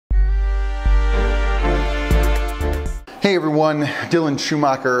Hey everyone, Dylan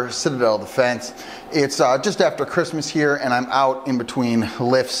Schumacher, Citadel Defense. It's just after Christmas here, and I'm out in between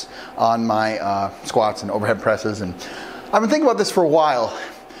lifts on my squats and overhead presses, and I've been thinking about this for a while.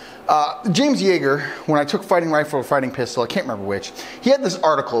 James Yeager, when I took fighting rifle or fighting pistol, I can't remember which, he had this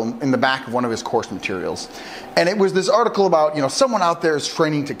article in the back of one of his course materials, and it was this article about, someone out there is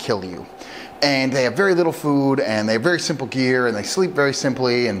training to kill you, and they have very little food, and they have very simple gear, and they sleep very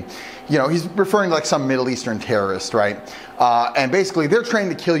simply, and he's referring to like some Middle Eastern terrorist, right? And basically they're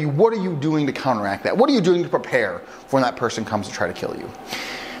training to kill you. What are you doing to counteract that? What are you doing to prepare for when that person comes to try to kill you?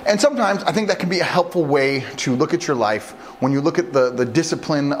 And sometimes I think that can be a helpful way to look at your life when you look at the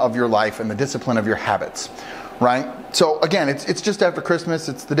discipline of your life and the discipline of your habits, right? So again, it's just after Christmas.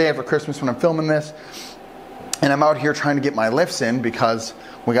 It's the day after Christmas when I'm filming this. And I'm out here trying to get my lifts in because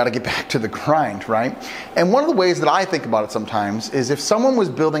we got to get back to the grind, right? And one of the ways that I think about it sometimes is if someone was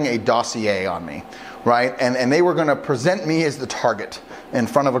building a dossier on me, right? And they were going to present me as the target in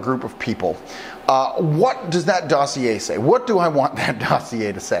front of a group of people. What does that dossier say? What do I want that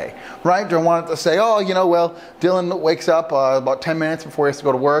dossier to say, right? Do I want it to say, well, Dylan wakes up about 10 minutes before he has to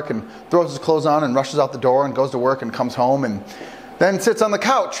go to work and throws his clothes on and rushes out the door and goes to work and comes home and then sits on the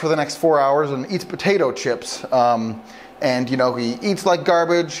couch for the next 4 hours and eats potato chips. And he eats like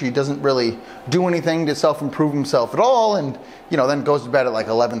garbage. He doesn't really do anything to self-improve himself at all. And, then goes to bed at like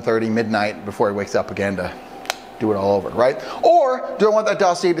 11:30, midnight before he wakes up again to do it all over, right? Or do I want that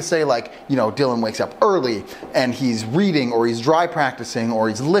dossier to say like, Dylan wakes up early and he's reading or he's dry practicing or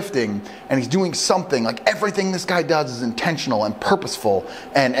he's lifting and he's doing something, like everything this guy does is intentional and purposeful,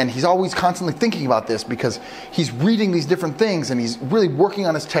 and he's always constantly thinking about this because he's reading these different things and he's really working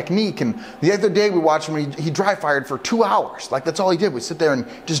on his technique. And the other day we watched him, he dry fired for 2 hours. Like that's all he did was sit there and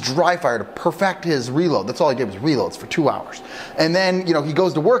just dry fire to perfect his reload. That's all he did was reloads for 2 hours. And then, he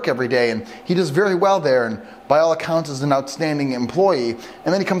goes to work every day and he does very well there, and by all accounts is an outstanding employee.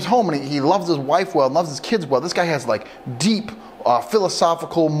 And then he comes home and he loves his wife well, loves his kids well. This guy has like deep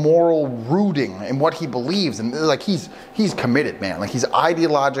philosophical, moral rooting in what he believes, and like he's committed, man. Like he's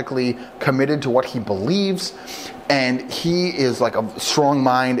ideologically committed to what he believes, and he is like a strong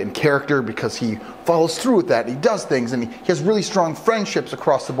mind and character because he follows through with that. He does things, and he has really strong friendships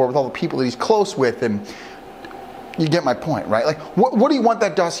across the board with all the people that he's close with, and you get my point, right? Like, what do you want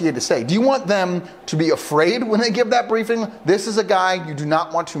that dossier to say? Do you want them to be afraid when they give that briefing? This is a guy you do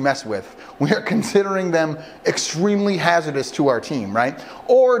not want to mess with. We are considering them extremely hazardous to our team, right?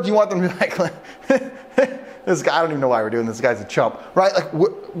 Or do you want them to be like, this guy, I don't even know why we're doing this. This guy's a chump, right? Like,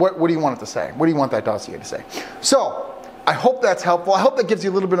 what do you want it to say? What do you want that dossier to say? So, I hope that's helpful. I hope that gives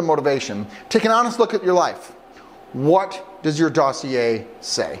you a little bit of motivation. Take an honest look at your life. What does your dossier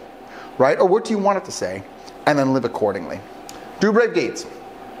say, right? Or what do you want it to say? And then live accordingly. Do brave deeds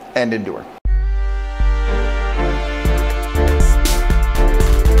and endure.